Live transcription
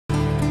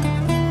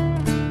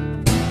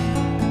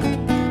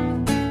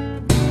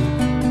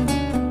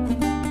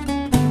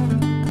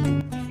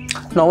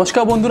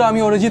নমস্কার বন্ধুরা, আমি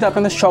অরিজিৎ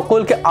আপনাদের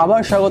সকলকে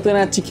আবার স্বাগত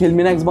জানাচ্ছি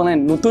খেলমিনাক্স বাংলার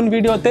নতুন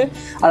ভিডিওতে।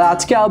 আর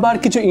আজকে আবার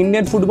কিছু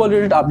ইন্ডিয়ান ফুটবল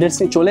রিলেটেড আপডেটস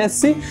নিয়ে চলে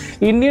এসেছি।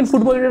 ইন্ডিয়ান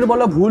ফুটবল রিলেটেড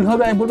বলা ভুল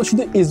হবে, আমি বলবো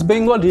শুধু ইস্ট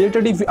বেঙ্গল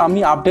রিলেটেডই আমি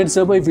আপডেটস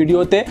দেবো এই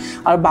ভিডিওতে।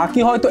 আর বাকি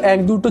হয়তো এক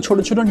দুটো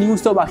ছোটো ছোটো নিউজ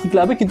তো বাকি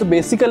ক্লাবে, কিন্তু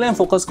বেসিক্যালি আমি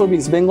ফোকাস করবো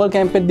ইস্ট বেঙ্গল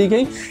ক্যাম্পের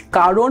দিকেই,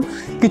 কারণ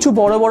কিছু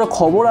বড় বড়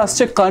খবর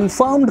আসছে,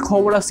 কনফার্মড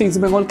খবর আসছে ইস্ট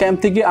বেঙ্গল ক্যাম্প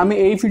থেকে। আমি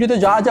এই ভিডিওতে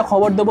যা যা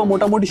খবর দেবো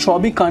মোটামুটি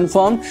সবই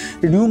কনফার্ম,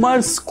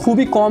 রিউমার্স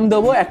খুবই কম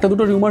দেবো, একটা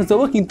দুটো রিউমার্স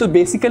দেবো, কিন্তু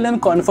বেসিক্যালি আমি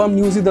কনফার্ম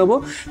নিউজই দেবো।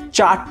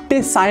 চারটে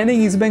সাইনিং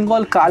ইস্ট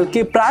বেঙ্গল কালকে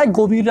প্রায়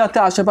গভীর রাতে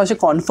আশেপাশে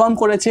কনফার্ম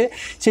করেছে,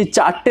 সেই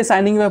চারটে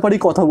সাইনিংয়ের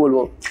ব্যাপারেই কথা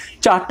বলবো।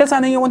 চারটে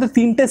সাইনিংয়ের মধ্যে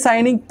তিনটে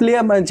সাইনিং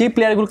প্লেয়ার, যে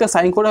প্লেয়ারগুলোকে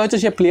সাইন করা হয়েছে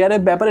সেই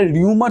প্লেয়ারের ব্যাপারে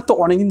রিউমার তো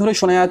অনেকদিন ধরে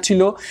শোনা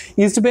যাচ্ছিল।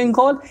 ইস্ট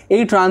বেঙ্গল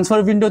এই ট্রান্সফার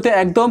উইন্ডোতে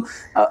একদম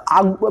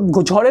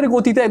ঝড়ের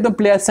গতিতে একদম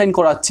প্লেয়ার সাইন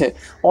করাচ্ছে,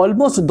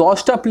 অলমোস্ট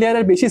 10টা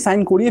প্লেয়ারের বেশি সাইন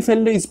করিয়ে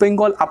ফেললো ইস্ট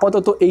বেঙ্গল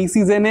আপাতত এই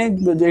সিজনে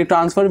যে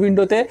ট্রান্সফার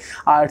উইন্ডোতে।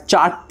 আর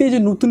চারটে যে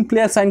নতুন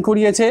প্লেয়ার সাইন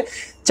করিয়েছে,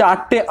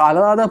 চারটে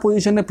আলাদা আলাদা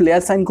পজিশনে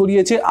প্লেয়ার সাইন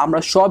করিয়েছে, আমরা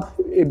সব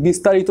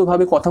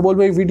বিস্তারিতভাবে কথা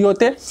বলবো এই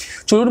ভিডিওতে।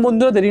 চলুন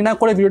বন্ধুরা, দেরি না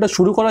করে ভিডিওটা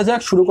শুরু করা যাক।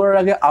 শুরু করার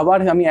আগে আবার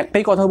আমি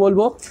একটাই কথা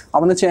বলবো,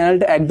 আমাদের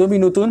চ্যানেলটা একদমই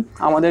নতুন,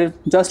 আমাদের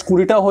জাস্ট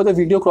 20টাও হয়তো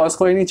ভিডিও ক্রস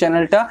করেনি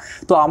চ্যানেলটা।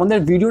 তো আমাদের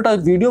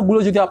ভিডিওগুলো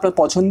যদি আপনার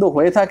পছন্দ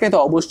হয়ে থাকে তো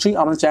অবশ্যই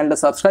আমাদের চ্যানেলটা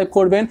সাবস্ক্রাইব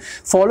করবেন,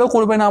 ফলো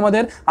করবেন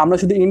আমাদের। আমরা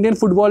শুধু ইন্ডিয়ান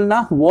ফুটবল না,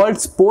 ওয়ার্ল্ড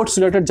স্পোর্টস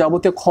রিলেটেড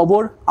যাবতীয়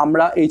খবর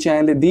আমরা এই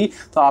চ্যানেলে দিই।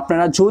 তো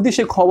আপনারা যদি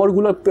সেই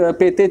খবরগুলো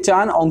পেতে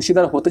চান,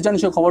 অংশীদার হতে চান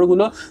সেই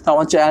খবরগুলো, তো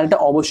আমার চ্যানেলটা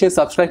অবশ্যই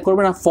সাবস্ক্রাইব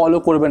করবেন আর ফলো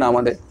করবেন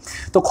আমাদের।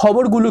 তো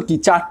খবরগুলো কি,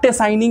 চারটে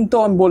সাইনিং তো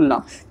আমি বললাম।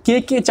 কে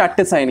কে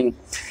চারটে সাইনিং?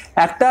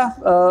 একটা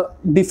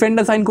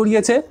ডিফেন্ডার সাইন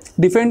করিয়েছে।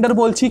 ডিফেন্ডার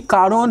বলছি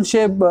কারণ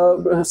সে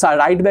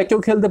রাইট ব্যাকেও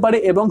খেলতে পারে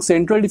এবং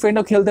সেন্ট্রাল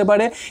ডিফেন্ডারও খেলতে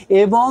পারে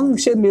এবং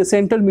সে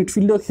সেন্ট্রাল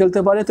মিডফিল্ডেও খেলতে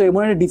পারে। তো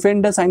এমন একটা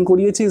ডিফেন্ডার সাইন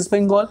করিয়েছে ইস্ট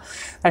বেঙ্গল,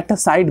 একটা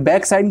সাইড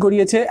ব্যাক সাইন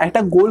করিয়েছে, একটা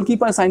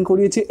গোলকিপার সাইন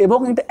করিয়েছে এবং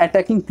একটা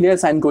অ্যাটাকিং প্লেয়ার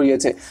সাইন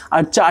করিয়েছে।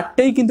 আর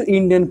চারটেই কিন্তু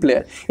ইন্ডিয়ান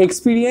প্লেয়ার,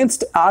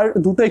 এক্সপিরিয়েন্সড, আর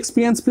দুটো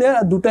এক্সপিরিয়েন্স প্লেয়ার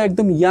আর দুটো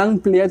একদম young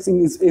player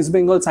east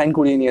Bengal sign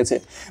করিয়ে নিয়েছে।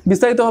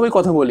 বিস্তারিতভাবে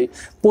কথা বলি।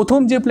 প্রথম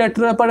যে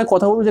প্লেয়ারটার ব্যাপারে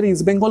কথা বলবো যেটা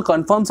ইস্ট বেঙ্গল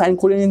কনফার্ম সাইন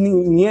করিয়ে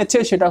নিয়েছে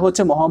সেটা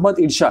হচ্ছে মোহাম্মদ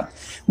ইরশাদ।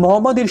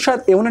 মোহাম্মদ ইরশাদ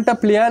এমন একটা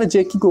প্লেয়ার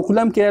যে কি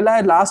গোকুলাম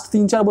কেরালায় লাস্ট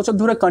 3-4 বছর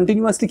ধরে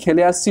কন্টিনিউয়াসলি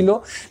খেলে আসছিল।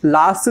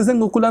 লাস্ট সিজন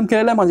গোকুলাম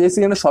কেরালায়, মানে এই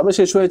সিজনে সবে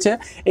শেষ হয়েছে,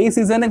 এই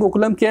সিজনে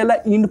গোকুলাম কেরালা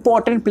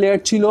ইম্পর্টেন্ট প্লেয়ার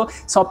ছিল,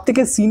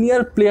 সবথেকে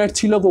সিনিয়র প্লেয়ার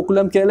ছিল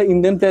গোকুলাম কেরালা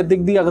ইন্ডিয়ান প্লেয়ার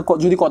দিক দিয়ে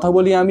যদি কথা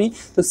বলি আমি,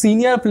 তো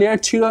সিনিয়র প্লেয়ার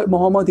ছিল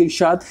মোহাম্মদ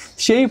ইরশাদ।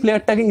 সেই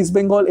প্লেয়ারটাকে ইস্ট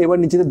বেঙ্গল এবার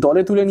নিজেদের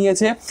দলে তুলে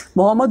নিয়েছে।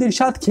 মোহাম্মদ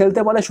ইরশাদ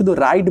খেলতে পারে শুধু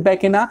রাইট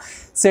ব্যাকে না,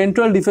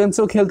 সেন্ট্রাল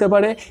ডিফেন্সেও খেলতে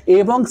পারে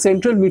এবং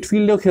সেন্ট্রাল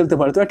মিডফিল্ডেও খেলতে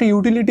পারে। তো একটা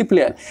ইউটিলিটি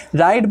প্লেয়ার।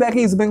 রাইট ব্যাকে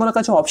ইস্ট বেঙ্গলের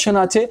কাছে অপশন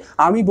আছে।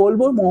 আমি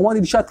বলবো মোহাম্মদ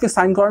ইরশাদকে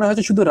সাইন করানো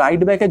হয়েছে শুধু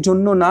রাইট ব্যাকের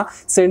জন্য না,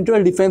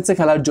 সেন্ট্রাল ডিফেন্সে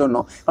খেলার জন্য,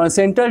 কারণ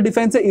সেন্ট্রাল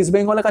ডিফেন্সে ইস্ট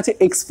বেঙ্গলের কাছে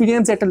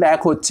এক্সপিরিয়েন্স একটা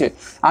ল্যাক হচ্ছে।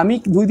 আমি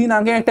 2-3 দিন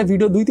আগে একটা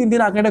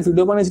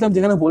ভিডিও বানিয়েছিলাম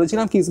যেখানে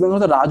বলেছিলাম কি ইস্ট বেঙ্গল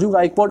তো রাজু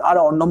গাইকোয়াড আর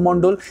অর্ণব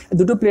মণ্ডল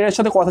দুটো প্লেয়ারের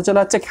সাথে কথা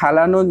চালাচ্ছে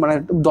খেলানো, মানে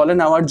দলে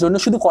নেওয়ার জন্য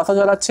শুধু কথা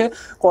চালাচ্ছে,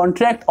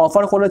 কন্ট্রাক্ট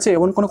অফার করেছে,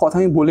 এমন কোনো কথা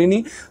আমি বলিনি।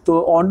 তো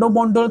অর্ণব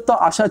মণ্ডল তো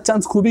আসার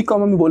চান্স খুবই কম,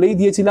 আমি বলেই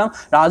দিয়েছিলাম।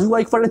 রাজু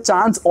গাইকোয়াডের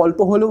চান্স অল্প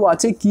হলেও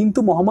আছে, কিন্তু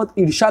মোহাম্মদ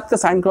ইরশাদকে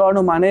সাইন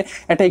করানো মানে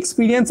একটা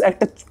এক্সপিরিয়েন্স,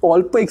 একটা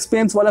অল্প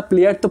এক্সপিরিয়েন্সওয়ালা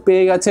প্লেয়ার তো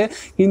পেয়ে গেছে,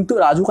 কিন্তু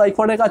রাজু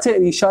গাইকোয়াডের কাছে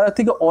ইরশাদের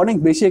থেকে অনেক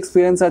বেশি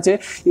এক্সপিরিয়েন্স আছে।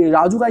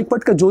 রাজু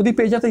গাইকোয়াডকে যদি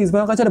পেয়ে যেত ইস্ট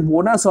বেঙ্গল কাছে একটা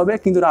বোনাস হবে,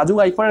 কিন্তু রাজু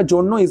গাইকোয়াডের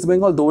জন্য ইস্ট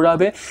বেঙ্গল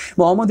দৌড়াবে।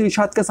 মোহাম্মদ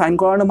ইরশাদকে সাইন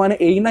করানো মানে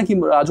এই না কি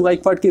রাজু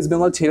গাইকোয়াডকে ইস্ট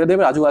বেঙ্গল ছেড়ে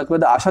দেবে, রাজু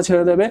গাইকোয়াডের আশা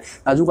ছেড়ে দেবে,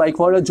 রাজু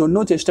গাইকোয়াডের জন্য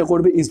চেষ্টা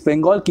করবে ইস্ট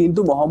বেঙ্গল। কিন্তু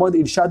মোহাম্মদ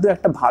ইরশাদের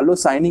একটা ভালো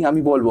সাইনিং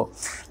আমি বলবো।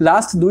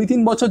 লাস্ট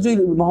 2-3 বছর যদি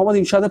মোহাম্মদ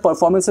ইরশাদের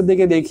পারফরমেন্সের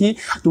দিকে দেখি,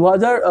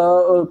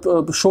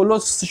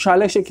 2016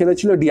 সালে সে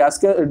খেলেছিল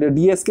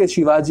ডিএসকে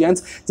শিবাজিয়ান্স,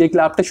 যে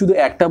ক্লাবটা শুধু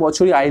একটা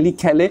বছরই আই লিগ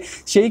খেলে।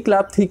 সেই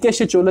ক্লাব থেকে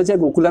সে চলে যায়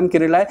গোকুলাম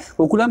কেরালায়।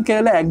 গোকুলাম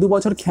কেরালায় 1-2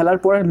 বছর খেলার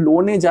পরে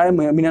লোনে যায়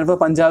মিনার্ভা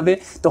পাঞ্জাবে।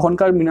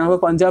 তখনকার মিনার্ভা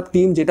পাঞ্জাব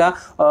টিম যেটা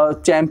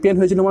চ্যাম্পিয়ন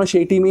হয়েছিল মানে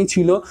সেই টিমেই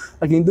ছিল,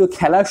 কিন্তু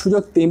খেলার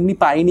সুযোগ তেমনি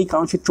পায়নি,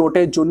 কারণ সে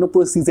চোটের জন্য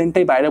পুরো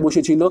সিজনটাই বাইরে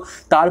বসেছিল।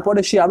 তারপরে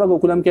সে আবার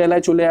গোকুলাম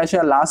কেরালায় চলে আসে,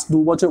 আর লাস্ট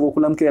 2 বছর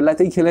গোকুলাম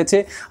কেরালাতেই খেলেছে।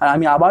 আর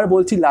আমি আবার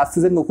বলছি, last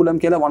season Gokulam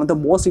Kerala one of the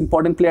most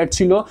important player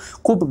ছিল,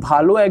 খুব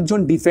ভালো একজন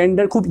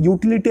ডিফেন্ডার, খুব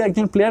ইউটিলিটি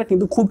একজন প্লেয়ার,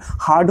 কিন্তু খুব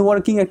হার্ড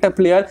ওয়ার্কিং একটা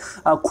প্লেয়ার,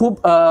 খুব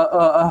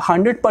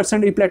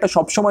 100% এই প্লেয়ারটা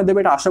সবসময় দেবে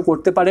এটা আশা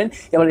করতে পারেন।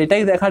 এবার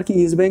এটাই দেখার কি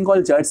ইস্ট বেঙ্গল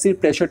জার্সির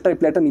প্রেশারটা এই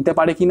প্লেয়ারটা নিতে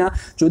পারে কিনা।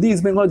 যদি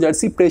ইস্ট বেঙ্গল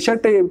জার্সির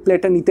প্রেশারটা এই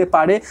প্লেয়ারটা নিতে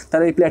পারে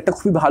তাহলে এই প্লেয়ারটা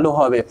খুবই ভালো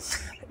হবে।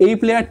 এই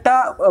প্লেয়ারটা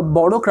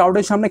বড়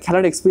ক্রাউডের সামনে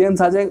খেলার এক্সপিরিয়েন্স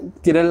আছে,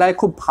 কেরালায়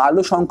খুব ভালো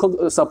সংখ্যক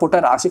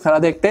সাপোর্টার আসে খেলা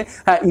দেখতে।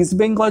 হ্যাঁ, ইস্ট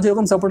বেঙ্গল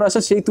যেরকম সাপোর্টার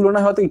আসে সেই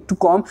তুলনায় হয়তো একটু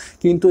কম,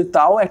 কিন্তু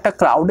তাও একটা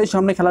ক্রাউডের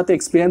সামনে খেলাতে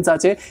এক্সপিরিয়েন্স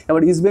আছে।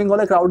 এবার ইস্ট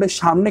বেঙ্গলের ক্রাউডের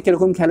সামনে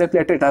কীরকম খেলে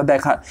প্লেয়ারটা এটা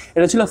দেখার।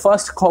 এটা ছিল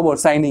ফার্স্ট খবর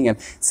সাইনিংয়ের।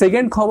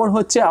 সেকেন্ড খবর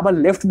হচ্ছে আবার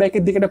লেফট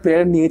ব্যাকের দিকে একটা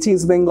প্লেয়ার নিয়েছে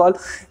ইস্ট বেঙ্গল।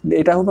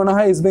 এটা মনে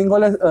হয় ইস্ট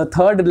বেঙ্গলের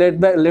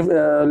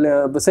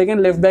second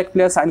left back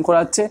player sign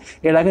করাচ্ছে।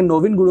 এর আগে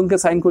নবীন গুরুংকে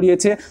সাইন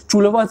করিয়েছে।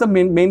 চুলোভা তো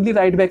মেনলি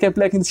রাইট ব্যাকের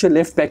প্লেয়ার, কিন্তু সে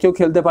লেফট ব্যাকেও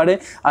খেলতে পারে।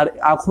 আর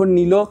এখন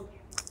নিল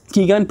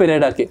কিগান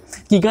পেরেরাকে।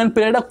 কিগান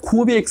পেরেরা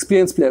খুবই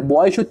এক্সপিরিয়েন্স প্লেয়ার,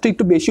 বয়স হচ্ছে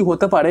একটু বেশি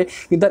হতে পারে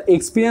কিন্তু তার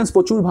এক্সপিরিয়েন্স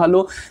প্রচুর ভালো।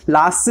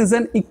 লাস্ট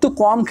সিজন একটু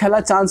কম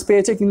খেলার চান্স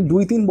পেয়েছে কিন্তু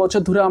 2-3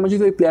 বছর ধরে আমরা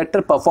যদি ওই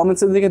প্লেয়ারটার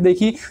পারফরমেন্সের দিকে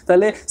দেখি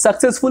তাহলে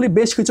সাকসেসফুলি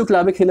বেশ কিছু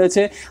ক্লাবে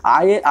খেলেছে।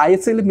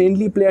 আইএসএল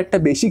মেনলি প্লেয়ারটা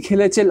বেশি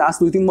খেলেছে, লাস্ট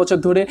 2-3 বছর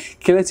ধরে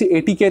খেলেছে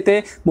এটিকেতে,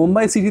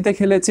 মুম্বাই সিটিতে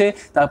খেলেছে,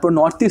 তারপর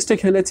নর্থ ইস্টে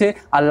খেলেছে,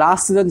 আর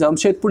লাস্ট সিজন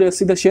জামশেদপুর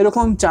এফসিতে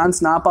সেরকম চান্স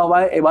না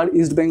পাওয়ায় এবার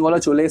ইস্ট বেঙ্গলে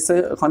চলে এসেছে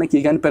ওখানে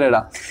Keegan Perera.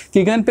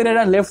 Keegan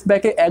Perera left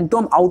ব্যাকে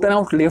একদম out and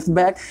out left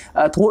back,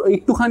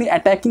 একটুখানি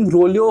অ্যাটাকিং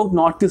রোলেও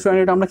নর্থ ইস্ট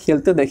ইউনাইটেড আমরা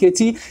খেলতে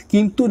দেখেছি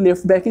কিন্তু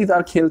লেফট ব্যাকেই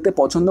তার খেলতে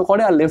পছন্দ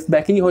করে আর লেফট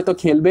ব্যাকেই হয়তো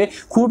খেলবে।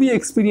 খুবই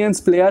experience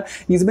player.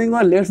 East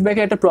Bengal left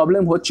ব্যাকে একটা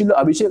প্রবলেম হচ্ছিল,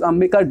 অভিষেক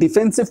আম্বেকার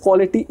ডিফেন্সিভ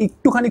কোয়ালিটি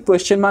একটুখানি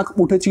কোয়েশ্চেন মার্ক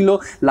উঠেছিল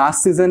লাস্ট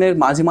সিজনের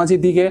মাঝে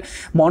দিকে।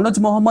 মনোজ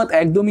মোহাম্মদ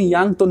একদমই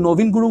ইয়াং, তো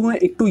নবীন গুরুঙ্গ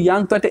একটু ইয়াং,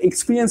 তো একটা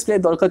এক্সপিরিয়েন্স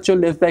প্লেয়ার দরকার ছিল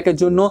লেফট ব্যাকের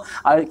জন্য।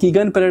 আর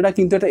কিগান পেরেরা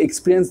কিন্তু একটা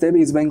এক্সপিরিয়েন্স দেবে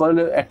ইস্ট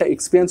বেঙ্গলের, একটা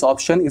এক্সপিরিয়েন্স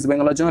অপশন ইস্ট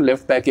বেঙ্গলের জন্য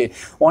লেফট ব্যাকে।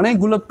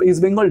 অনেকগুলো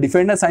ইস্ট বেঙ্গল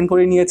ডিফেন্ডার সাইন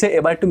করে নিয়েছে,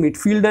 এবার একটু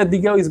মিডফিল্ডের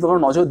দিকেও ইস্ট বেঙ্গল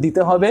নজর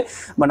দিতে হবে।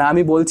 মানে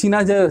আমি বলছি না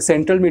যে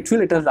সেন্ট্রাল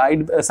মিডফিল্ড, এটা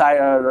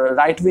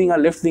রাইট উইং আর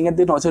লেফট উইংয়ের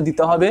দিকে নজর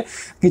দিতে হবে।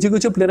 কিছু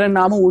কিছু প্লেয়ারের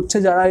নামও উঠছে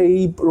যারা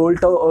এই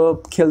রোলটাও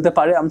খেলতে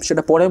পারে, আমি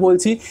সেটা পরে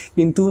বলছি।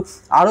 কিন্তু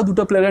আরও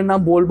দুটো প্লেয়ারের নাম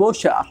বলবো।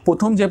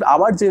 প্রথম যে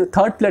আবার যে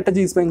থার্ড প্লেয়ারটা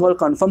যে ইস্ট বেঙ্গল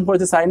কনফার্ম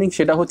করেছে সাইনিং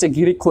সেটা হচ্ছে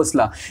গিরিক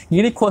খোসলা।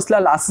 গিরিক খোসলা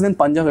লাস্ট সিজন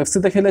পাঞ্জাব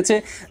এফসিতে খেলেছে,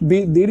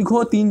 দীর্ঘ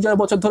 3-4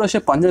 বছর ধরে সে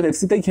পাঞ্জাব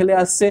এফসিতেই খেলে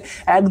আসছে।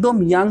 একদম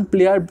ইয়াং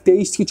প্লেয়ার,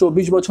 23 কি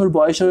 24 বছর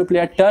বয়স হবে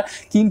প্লেয়ারটা,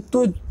 কিন্তু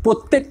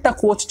প্রত্যেকটা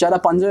কোচ যারা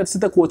পাঞ্জাব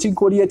এফসিতে কোচিং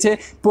করিয়েছে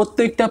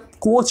প্রত্যেকটা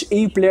কোচ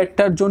এই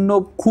প্লেয়ারটার জন্য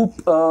খুব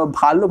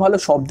ভালো ভালো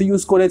শব্দ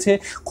ইউজ করেছে,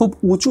 খুব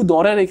উঁচু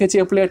দরে রেখেছে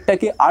এই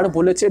প্লেয়ারটাকে, আর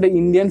বলেছে এটা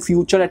ইন্ডিয়ান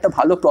ফিউচার একটা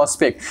ভালো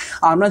প্রসপেক্ট।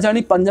 আমরা জানি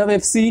পাঞ্জাব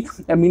এফসি,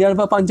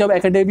 মিনার্ভা পাঞ্জাব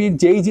একাডেমির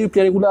যেই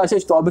প্লেয়ারগুলো আসে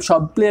তবে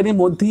সব প্লেয়ারের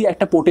মধ্যেই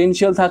একটা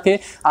পোটেনশিয়াল থাকে,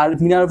 আর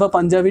মিনার্ভা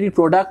পাঞ্জাবেরই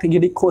প্রোডাক্ট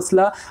গিরিক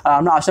খোসলা। আর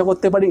আমরা আশা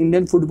করতে পারি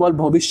ইন্ডিয়ান ফুটবল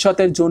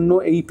ভবিষ্যতের জন্য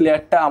এই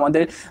প্লেয়ারটা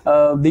আমাদের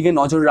দিকে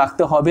নজর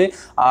রাখতে হবে।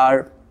 আর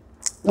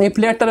এই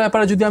প্লেয়ারটার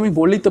ব্যাপারে যদি আমি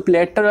বলি তো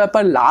প্লেয়ারটার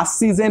ব্যাপার লাস্ট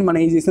সিজন মানে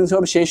এই সিজন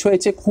সব শেষ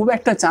হয়েছে, খুব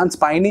একটা চান্স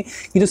পায়নি,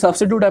 কিছু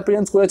সাবস্টিটিউট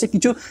অ্যাপিয়ারেন্স করেছে,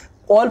 কিছু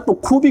অল্প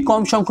খুবই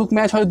কম সংখ্যক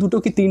ম্যাচ, হয়তো 2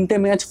 কি 3টে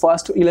ম্যাচ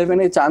ফার্স্ট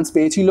 11-এ চান্স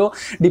পেয়েছিল।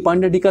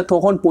 ডিপান্ডেডিকা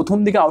তখন প্রথম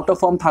দিকে আউট অফ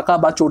ফর্ম থাকা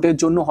বা চোটের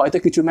জন্য হয়তো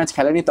কিছু ম্যাচ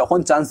খেলেনি, তখন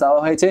চান্স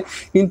দেওয়া হয়েছে।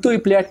 কিন্তু এই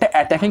প্লেয়ারটা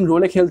অ্যাটাকিং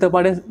রোলে খেলতে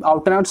পারে,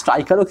 আউট অ্যান্ড আউট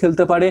স্ট্রাইকারও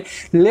খেলতে পারে,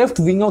 লেফট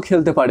উইংও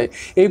খেলতে পারে।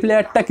 এই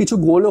প্লেয়ারটা কিছু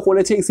গোলও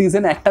করেছে এই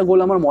সিজন, একটা গোল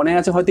আমার মনে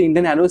আছে, হয়তো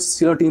ইন্ডিয়ান অ্যারোস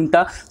ছিল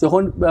টিমটা,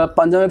 যখন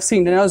পাঞ্জাব এফসি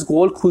ইন্ডিয়ান অ্যারোস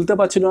গোল খুলতে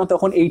পারছিল না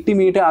তখন 80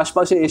 মিনিটের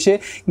আশপাশে এসে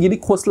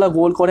গিরিক খোসলা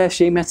গোল করে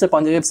সেই ম্যাচে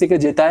পাঞ্জাব এফসিকে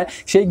জেতায়।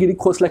 সেই গিরিক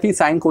খোসলাকেই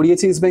সাইন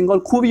করিয়েছে ইস্ট বেঙ্গল।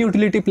 খুবই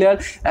utility player,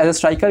 as a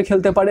striker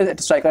খেলতে পারে,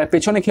 স্ট্রাইকারের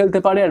পেছনে খেলতে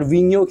পারে, আর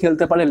উইংয়েও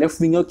খেলতে পারে, লেফট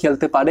উইংয়েও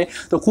খেলতে পারে।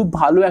 তো খুব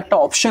ভালো একটা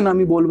অপশন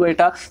আমি বলবো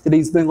এটা, যেটা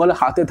ইস্ট বেঙ্গলের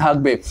হাতে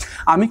থাকবে।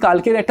 আমি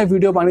কালকের একটা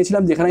ভিডিও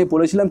বানিয়েছিলাম যেখানে আমি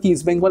বলেছিলাম কি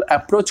ইস্ট বেঙ্গল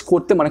অ্যাপ্রোচ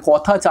করতে মানে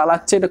কথা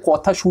চালাচ্ছে, এটা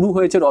কথা শুরু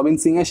হয়েছে রবিন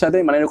সিংয়ের সাথে,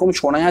 মানে এরকম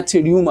শোনা যাচ্ছে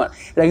রিউমার,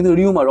 এটা কিন্তু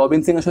রিউমার,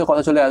 রবিন সিংয়ের সাথে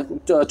কথা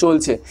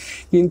চলছে।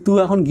 কিন্তু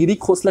এখন গিরিক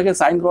খোসলাকে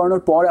সাইন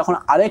করানোর পর এখন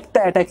আরেকটা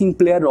অ্যাটাকিং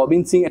প্লেয়ার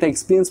রবিন সিং, একটা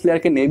এক্সপিরিয়েন্স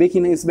প্লেয়ারকে নেবে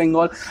কিনা ইস্ট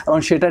বেঙ্গল, এবং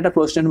সেটা একটা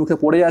প্রশ্নের মুখে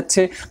পড়ে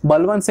যাচ্ছে।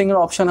 বলবন্ত সিংয়ের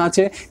অপশন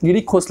আছে,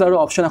 গিরিক খোসলারও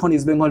অপশন এখন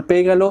ইস্ট বেঙ্গল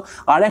পেয়ে গেল।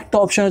 আর একটা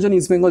অপশনের জন্য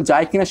ইস্ট বেঙ্গল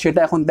যায় কিনা সেটা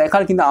এখন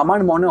দেখার, কিন্তু আমার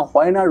মনে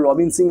হয় না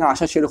রবিন সিং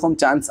আসার সেরকম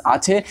চান্স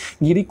আছে।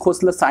 গিরিক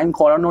খোসলা সাইন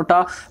করানোটা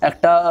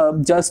একটা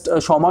জাস্ট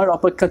সময়ের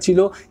অপেক্ষা ছিল।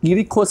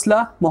 গিরিক খোসলা,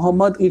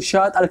 মোহাম্মদ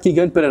ইরশাদ আর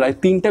কিগান পেরেরা,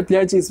 3টে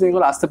প্লেয়ার যে ইস্ট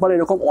বেঙ্গল আসতে পারে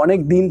এরকম অনেক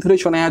দিন ধরে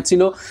শোনা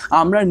যাচ্ছিল।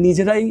 আমরা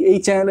নিজেরাই এই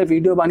চ্যানেলে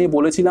ভিডিও বানিয়ে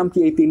বলেছিলাম কি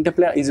এই 3টে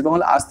প্লেয়ার ইস্ট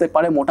বেঙ্গল আসতে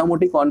পারে,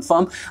 মোটামুটি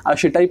কনফার্ম, আর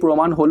সেটাই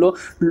প্রমাণ হলো।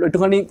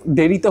 একটুখানি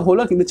দেরিতে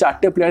হলো কিন্তু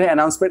 4টে প্লেয়ারের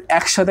অ্যানাউন্সমেন্ট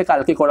একসাথে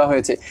কালকে করা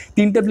হয়েছে।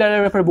 3টে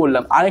প্লেয়ারের ব্যাপারে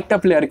বললাম, আরেকটা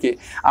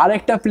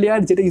প্লেয়ার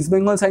যেটা ইস্ট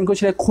বেঙ্গল সাইন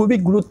করছে সেটা খুবই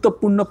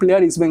গুরুত্বপূর্ণ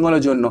প্লেয়ার ইস্ট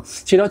বেঙ্গলের জন্য,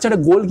 সেটা হচ্ছে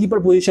একটা গোলকিপার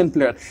পজিশন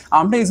প্লেয়ার।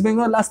 আমরা ইস্ট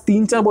বেঙ্গল লাস্ট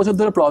 3-4 বছর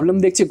ধরে প্রবলেম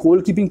দেখছি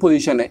গোলকিপিং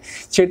পজিশনে,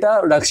 সেটা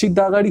রাশিদ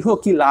দাগারি হোক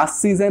কি লাস্ট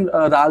সিজন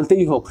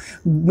রালতেই হোক,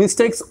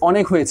 মিস্টেক্স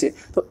অনেক হয়েছে।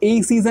 তো এই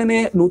সিজনে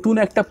নতুন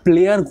একটা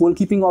প্লেয়ার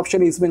গোলকিপিং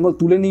অপশন ইস্ট বেঙ্গল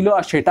তুলে নিল,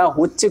 আর সেটা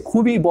হচ্ছে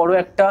খুবই বড়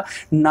একটা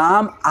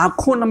নাম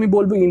এখন আমি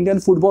বলবো ইন্ডিয়ান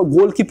ফুটবল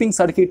গোলকিপিং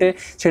সার্কিটে,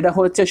 সেটা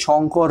হচ্ছে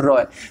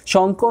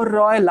শঙ্কর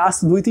রয়। লাস্ট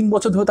 2-3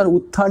 বছর ধরে তার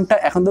উত্থানটা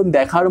একদম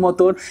দেখার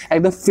মতন,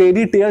 একদম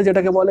ফেরি টেল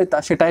যেটাকে বলে তা,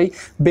 সেটাই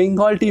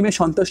বেঙ্গল টিমে,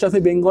 সন্তোষ ট্রফি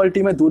বেঙ্গল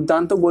টিমে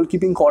দুর্দান্ত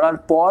গোলকিপিং করার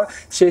পর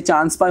সে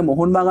চান্স পায়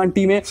মোহনবাগান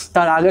টিমে।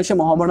 তার আগে সে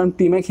মোহামেডান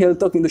টিমে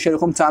খেলতো কিন্তু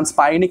সেরকম চান্স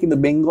পায়নি, কিন্তু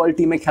বেঙ্গল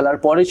টিমে খেলার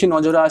পরে সে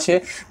নজরে আসে।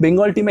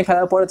 বেঙ্গল টিমে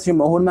খেলার পরে সে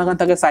মোহনবাগান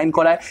তাকে সাইন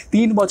করায়,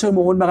 3 বছর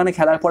মোহনবাগানে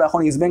খেলার পর এখন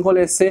ইস্ট বেঙ্গল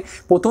এসছে।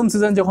 প্রথম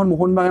সিজন যখন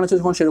মোহনবাগান আছে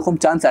তখন সেরকম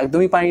চান্স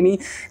একদমই পায়নি,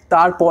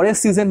 তারপরের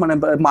সিজন মানে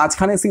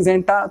মাঝখানের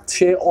সিজনটা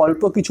সে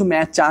অল্প কিছু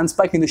ম্যাচ চান্স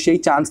পায়, কিন্তু সেই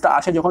চান্সটা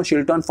আসে যখন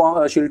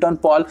শিল্টন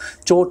পল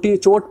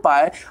চোট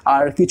পায়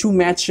আর কিছু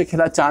ম্যাচ সে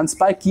খেলার চান্স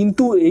পায়,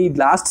 কিন্তু এই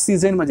লাস্ট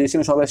সিজন যে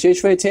সিজন সবাই শেষ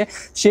হয়েছে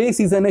সেই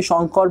সিজনে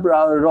শঙ্কর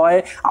রয়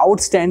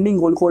আউটস্ট্যান্ডিং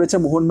গোল করেছে,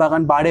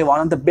 মোহনবাগান বারে one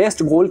of the best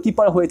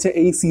goalkeeper হয়েছে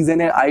এই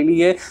সিজনের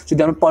আইলিগে যদি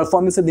আমরা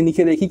পারফরমেন্সের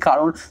দিনকে দেখি,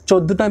 কারণ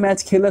 14টা ম্যাচ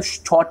খেলে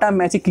 6টা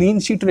ম্যাচে ক্লিন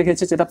শিট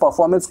রেখেছে, যেটা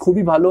পারফরমেন্স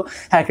খুবই ভালো।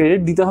 হ্যাঁ,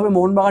 ক্রেডিট দিতে হবে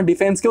মোহনবাগান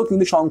ডিফেন্সকেও,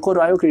 কিন্তু শঙ্কর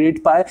রায়ও ক্রেডিট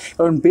পায়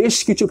কারণ বেশ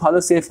কিছু ভালো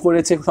সেভ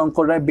করেছে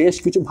শঙ্কর রায়, বেশ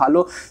কিছু ভালো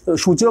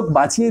সুযোগ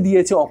বাঁচিয়ে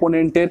দিয়েছে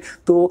অপোনেন্টের।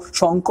 তো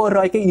শঙ্কর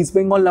রায়কে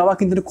ইস্টবেঙ্গল নেওয়া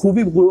কিন্তু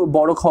খুবই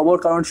বড় খবর,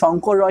 কারণ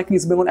শঙ্কর রায়কে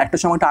ইস্টবেঙ্গল একটা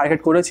সময়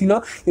টার্গেট করেছিল,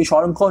 এই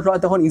শঙ্কর রায়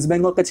তখন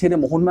ইস্টবেঙ্গলকে ছেড়ে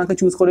মোহনবাগানকে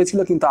চুজ করেছিল,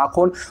 কিন্তু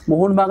এখন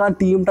মোহনবাগান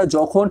টিমটা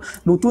যখন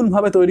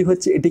নতুনভাবে তৈরি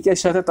হচ্ছে এটিকের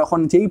সাথে, তখন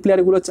যেই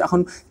প্লেয়ারগুলো এখন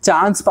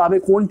চান্স পাবে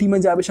কোন টিমে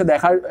যাবে সে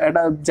দেখার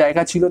একটা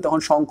জায়গা ছিল, তখন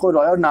শঙ্কর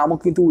রায়ের নামও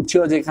কিন্তু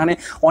উঠছিল, যেখানে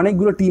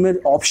অনেকগুলো টিমের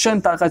অপশন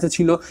তার কাছে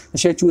ছিল,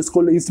 সে চুজ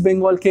করলো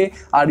ইস্টবেঙ্গলকে।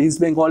 আর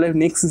ইস্টবেঙ্গলের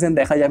নেক্সট সিজন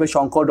দেখা যাবে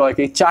শঙ্কর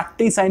রায়কে।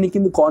 4টেই সাইনিং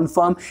কিন্তু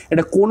কনফার্ম,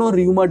 এটা কোনো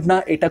রিউমার না,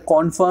 এটা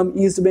কনফার্ম।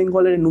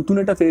 ইস্টবেঙ্গলের নতুন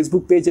একটা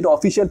ফেসবুক পেজ, যেটা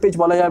অফিসিয়াল পেজ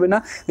বলা যাবে না,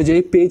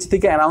 যেই পেজ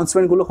থেকে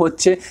অ্যানাউন্সমেন্টগুলো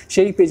হচ্ছে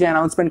সেই পেজে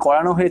অ্যানাউন্সমেন্ট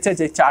করানো হয়েছে,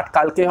 যে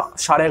কালকে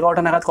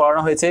 11:30 নাগাদ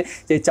করানো হয়েছে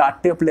যে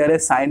 4টে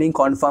প্লেয়ারের সাইনিং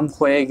কনফার্ম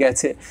হয়ে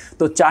গেছে।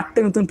 তো 4টে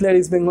নতুন প্লেয়ার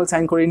ইস্টবেঙ্গল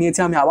সাইন করে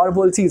নিয়েছে। আমি আবার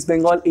বলছি,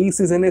 ইস্টবেঙ্গল এই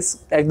সিজনে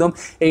একদম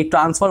এই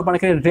ট্রান্সফার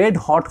মার্কেটে রেড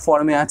হট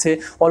ফর্মে আছে,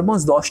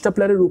 অলমোস্ট 10টা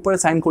প্লেয়ারের উপরে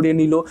সাইন করিয়ে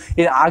নিল।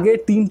 এর আগে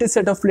 3টে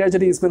সেট অফ প্লেয়ার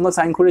যেটা ইস্টবেঙ্গল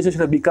সাইন করেছে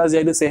সেটা বিকাশ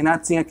জাইলু, সেহনাজ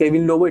সিং আর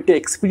কেভিন লোবো, এটা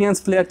এক্সপিরিয়েন্স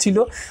প্লেয়ার ছিল।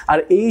 আর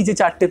এই যে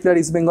 4টে প্লেয়ার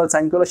ইস্টবেঙ্গল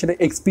সাইন করলো সেটা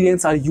এক্সপিরিয়েন্স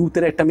আর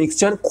ইউথের একটা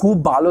মিক্সচার, খুব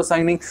ভালো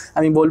সাইনিং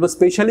আমি বলবো।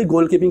 স্পেশালি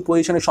গোলকিপিং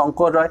পজিশনে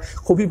শঙ্কর রায়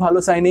খুবই ভালো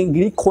সাইনিং,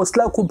 গ্রিক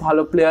খোসলাও খুব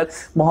ভালো প্লেয়ার,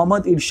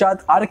 মোহাম্মদ ইরশাদ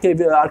আর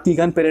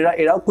কিগান পেরেরা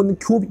এরাও কিন্তু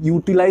খুব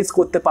ইউটিলাইজ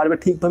করতে পারবে,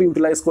 ঠিকভাবে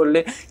ইউটিলাইজ করলে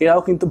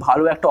এরাও কিন্তু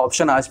ভালো একটা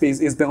অপশন আসবে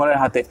ইস্টবেঙ্গলের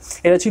হাতে।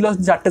 এটা ছিল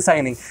 4টে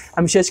সাইনিং।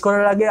 আমি শেষ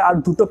করার আগে আর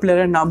 2টো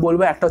প্লেয়ারের নাম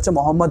বলবো, একটা হচ্ছে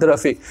মোহাম্মদ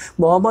রফিক।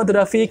 মোহাম্মদ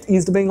রফিক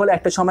ইস্টবেঙ্গল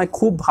একটা সময়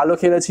খুব ভালো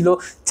খেলেছিল,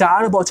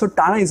 4 বছর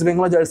টানা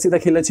ইস্টবেঙ্গল জার্সিতে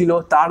খেলেছিল,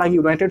 তার আগে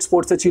ইউনাইটেড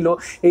স্পোর্টসে ছিল।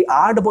 এই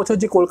 8 বছর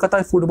যে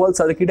কলকাতায় ফুটবল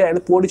সার্কিটে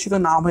পরিচিত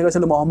নাম হয়ে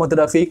গেছিল মোহাম্মদ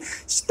রফিক।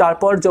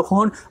 তারপর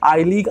যখন আই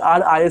লিগ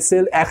আর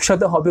আইএসএল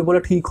একসাথে হবে বলে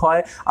ঠিক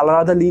হয়,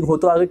 আলাদা আলাদা লিগ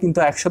হতো আগে, কিন্তু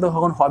একসাথে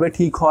যখন হবে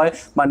ঠিক হয়,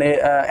 মানে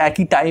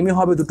একই টাইমে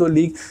হবে দুটো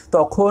লিগ,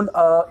 তখন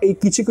এই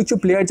কিছু কিছু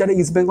প্লেয়ার যারা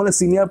ইস্টবেঙ্গলের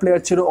সিনিয়র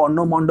প্লেয়ার ছিল, অন্য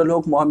মণ্ডল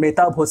হোক,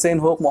 মেহতাব হোসেন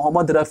হোক,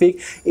 মোহাম্মদ রফিক,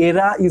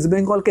 এরা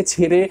ইস্টবেঙ্গলকে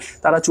ছেড়ে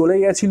তারা চলে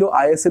গেছিলো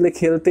আইএসএলে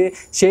খেলতে।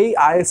 সেই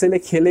আইএসএলে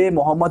খেলে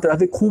মোহাম্মদ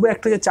রফিক খুব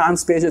একটা যে চান্স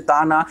পেয়েছে তা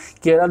না,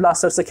 কেরালা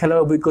ব্লাস্টার্সে খেলার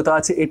অভিজ্ঞতা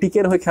আছে,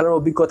 এটিকের হয়ে খেলার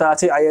অভিজ্ঞতা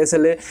আছে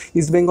আইএসএলে,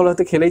 ইস্টবেঙ্গল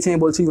হয়তো খেলেইছে, আমি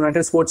বলছি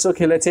ইউনাইটেড স্পোর্টসও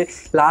খেলেছে।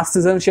 লাস্ট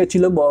সিজন সে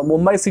ছিল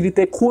মুম্বাই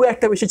সিটিতে, খুব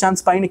একটা বেশি চান্স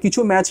পায়নি, কিছু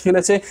ম্যাচ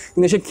খেলেছে,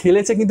 কিন্তু সে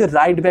খেলেছে কিন্তু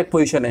রাইট ব্যাক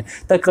পজিশনে।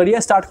 তার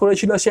ক্যারিয়ার স্টার্ট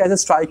করেছিল সে অ্যাজ এ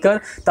স্ট্রাইকার,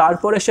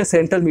 তারপরে সে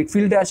সেন্ট্রাল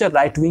মিডফিল্ডে আসে,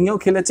 রাইট উইংয়েও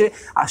খেলেছে,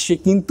 আর সে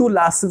কিন্তু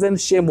লাস্ট সিজন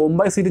সে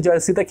মুম্বাই সিটি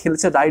জার্সিতে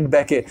খেলেছে রাইট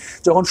ব্যাকে,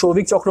 যখন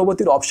সৌভিক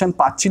চক্রবর্তীর অপশান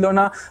পাচ্ছিল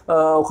না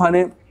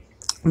ওখানে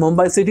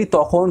মুম্বাই সিটি,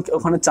 তখন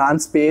ওখানে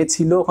চান্স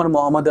পেয়েছিল ওখানে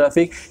মোহাম্মদ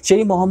রফিক।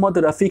 সেই মোহাম্মদ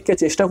রফিককে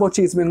চেষ্টা করছে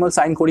ইস্টবেঙ্গল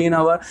সাইন করিয়ে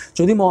নেওয়ার।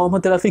 যদি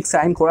মোহাম্মদ রফিক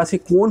সাইন করাছে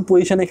কোন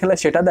পজিশনে খেলে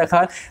সেটা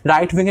দেখার,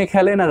 রাইট উইংয়ে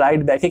খেলে না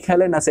রাইট ব্যাকে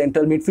খেলে না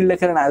সেন্ট্রাল মিডফিল্ডে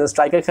খেলে না অ্যাজ এ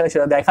স্ট্রাইকার খেলে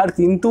সেটা দেখার।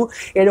 কিন্তু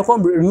এরকম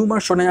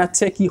রিউমার শোনা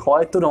যাচ্ছে কি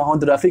হয়তো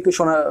মোহাম্মদ রফিকের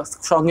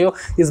সঙ্গেও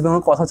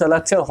ইস্টবেঙ্গল কথা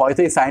চালাচ্ছে, হয়তো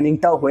এই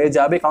সাইনিংটাও হয়ে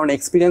যাবে, কারণ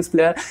এক্সপিরিয়েন্স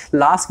প্লেয়ার,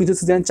 লাস্ট কিছু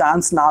সিজন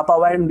চান্স না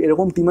পাওয়ায়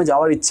এরকম টিমে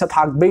যাওয়ার ইচ্ছা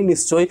থাকবেই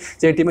নিশ্চয়ই,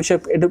 যে টিমে সে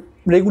একটু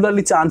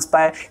রেগুলারলি চান্স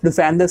পায়, একটু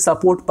ফ্যানদের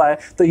সাপোর্ট পায়।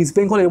 তো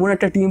ইস্টবেঙ্গল এমন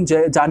একটা টিম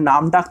যার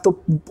নাম ডাক তো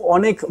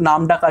অনেক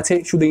নাম ডাক আছে,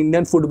 শুধু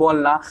ইন্ডিয়ান ফুটবল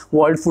না,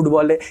 ওয়ার্ল্ড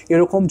ফুটবলে।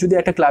 এরকম যদি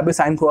একটা ক্লাবে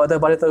সাইন করাতে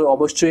পারে তো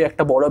অবশ্যই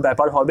একটা বড়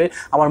ব্যাপার হবে।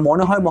 আমার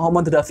মনে হয়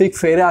মোহাম্মদ রফিক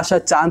ফেরে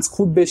আসার চান্স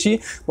খুব বেশি।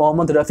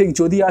 মোহাম্মদ রফিক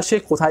যদি আসে,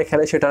 কোথায়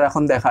খেলে সেটার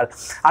এখন দেখার।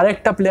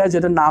 আরেকটা প্লেয়ার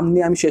যেটার নাম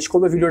নিয়ে আমি শেষ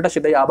করবো ভিডিওটা,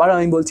 সেটাই আবার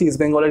আমি বলছি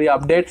ইস্টবেঙ্গলেরই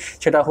আপডেট,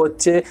 সেটা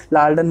হচ্ছে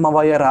লালডন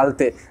মাভাইয়া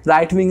রালতে,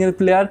 রাইট উইংয়ের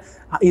প্লেয়ার।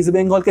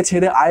 ইস্টবেঙ্গলকে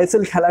ছেড়ে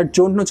আইএসএল খেলার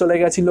জন্য চলে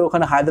গেছিলো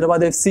ওখানে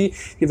হায়দ্রাবাদ এফসি,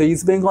 কিন্তু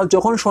ইস্টবেঙ্গল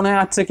যখন শোনা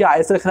যাচ্ছে কি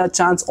আইএসএল খেলার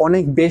চান্স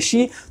অনেক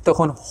বেশি,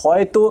 তখন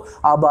হয়তো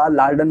আবার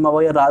লালডন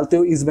মাভাইয়া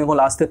রালতেও ইস্টবেঙ্গল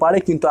আসতে পারে,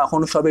 কিন্তু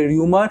এখনও সবে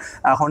রিউমার,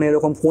 এখন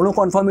এরকম কোনো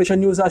কনফার্মেশন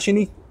নিউজ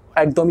আসেনি,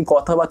 একদমই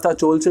কথাবার্তা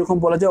চলছে, এরকম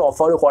বলা যায়,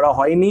 অফারও করা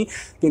হয়নি,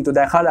 কিন্তু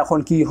দেখার এখন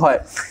কি হয়।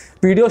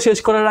 ভিডিও শেষ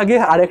করার আগে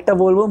আরেকটা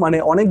বলবো, মানে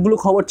অনেকগুলো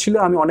খবর ছিল,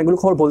 আমি অনেকগুলো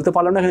খবর বলতে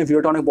পারলাম না, এখানে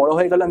ভিডিওটা অনেক বড়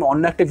হয়ে গেল, আমি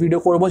অন্য একটা ভিডিও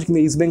করবো, কিন্তু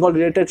ইস্টবেঙ্গল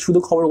রিলেটেড শুধু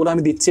খবরগুলো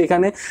আমি দিচ্ছি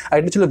এখানে। আর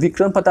এটা ছিল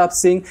বিক্রম প্রতাপ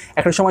সিং।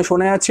 একটা সময়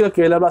শোনা যাচ্ছিল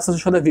কেরালা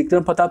ব্লাস্টার্সের সাথে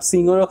বিক্রম প্রতাপ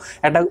সিংয়েরও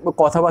একটা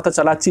কথাবার্তা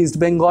চালাচ্ছে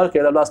ইস্টবেঙ্গল,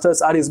 কেরালা ব্লাস্টার্স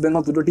আর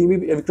ইস্টবেঙ্গল দুটো টিমই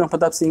বিক্রম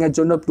প্রতাপ সিংয়ের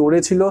জন্য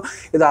দৌড়েছিল,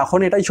 কিন্তু এখন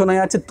এটাই শোনা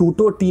যাচ্ছে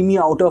দুটো টিমই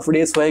আউট অফ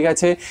রেস হয়ে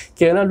গেছে।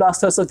 কেরালা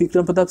ব্লাস্টার্স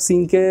বিক্রম প্রতাপ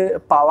সিংকে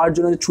পাওয়ার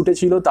জন্য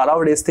ছুটেছিল, তারাও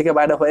রেস থেকে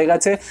বাইরে হয়ে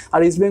গেছে,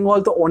 আর ইস্টবেঙ্গল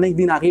তো অনেক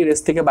দিন আগেই রেস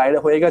থেকে বাইরে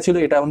হয়ে গেছে। ছিল,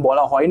 এটা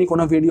বলা হয়নি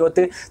কোনো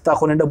ভিডিওতে,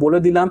 তখন এটা বলে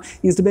দিলাম।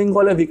 ইস্ট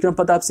বেঙ্গলে বিক্রম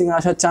প্রতাপ সিং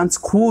আসার চান্স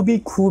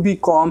খুবই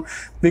কম।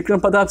 বিক্রম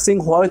প্রতাপ সিং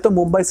হয়তো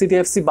মুম্বাই সিটি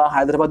এফসি বা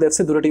হায়দ্রাবাদ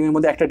এফসি দুটো টিমের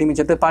মধ্যে একটা টিমে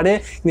যেতে পারে,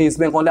 কিন্তু ইস্ট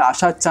বেঙ্গলে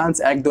আসার চান্স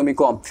একদমই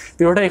কম।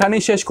 ভিডিওটা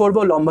এখানেই শেষ করব,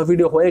 লম্বা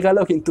ভিডিও হয়ে গেল,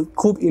 কিন্তু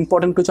খুব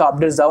ইম্পর্টেন্ট কিছু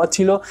আপডেটস দেওয়ার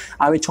ছিল।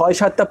 আমি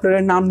 6-7টা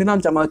প্লেয়ারের নাম দিলাম,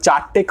 যেমন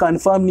 4টে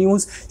কনফার্ম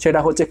নিউজ, সেটা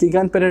হচ্ছে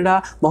কিগান পেরেরা,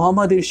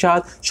 মোহাম্মদ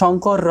ইরশাদ,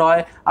 শঙ্কর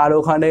রয়, আর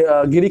ওখানে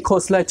গিরি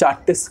খোসলায়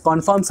 4টে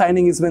কনফার্ম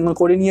সাইনিং ইস্ট বেঙ্গল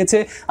করে নিয়েছে।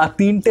 আর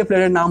 3টে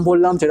প্লেয়ারের নাম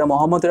বললাম, যেটা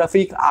মোহাম্মদ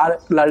রাফিক আর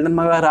লন্ডন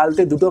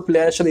রালতে, দুটো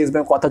প্লেয়ারের সাথে ইস্ট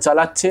বেঙ্গল কথা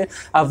চালাচ্ছে।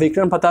 আর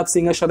বিক্রম প্রতাপ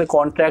সিং এর সাথে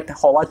কন্ট্রাক্ট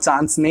হওয়ার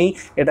চান্স নেই,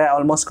 এটা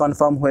অলমোস্ট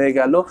কনফার্ম হয়ে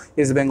গেল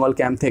ইস্ট বেঙ্গল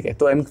ক্যাম্প থেকে।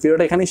 তো আমি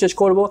ভিডিওটা এখানেই শেষ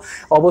করব।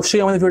 অবশ্যই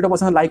আমাদের ভিডিওটা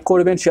পছন্দ লাইক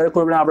করবেন, শেয়ার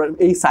করবেন।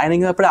 এই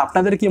সাইনিংয়ের ব্যাপারে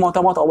আপনাদের কি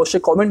মতামত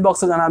অবশ্যই কমেন্ট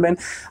বক্সে জানাবেন।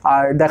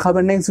 আর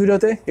দেখাবেন নেক্সট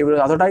ভিডিওতে। এই ভিডিও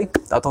এতটাই,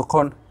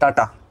 ততক্ষণ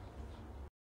টাটা।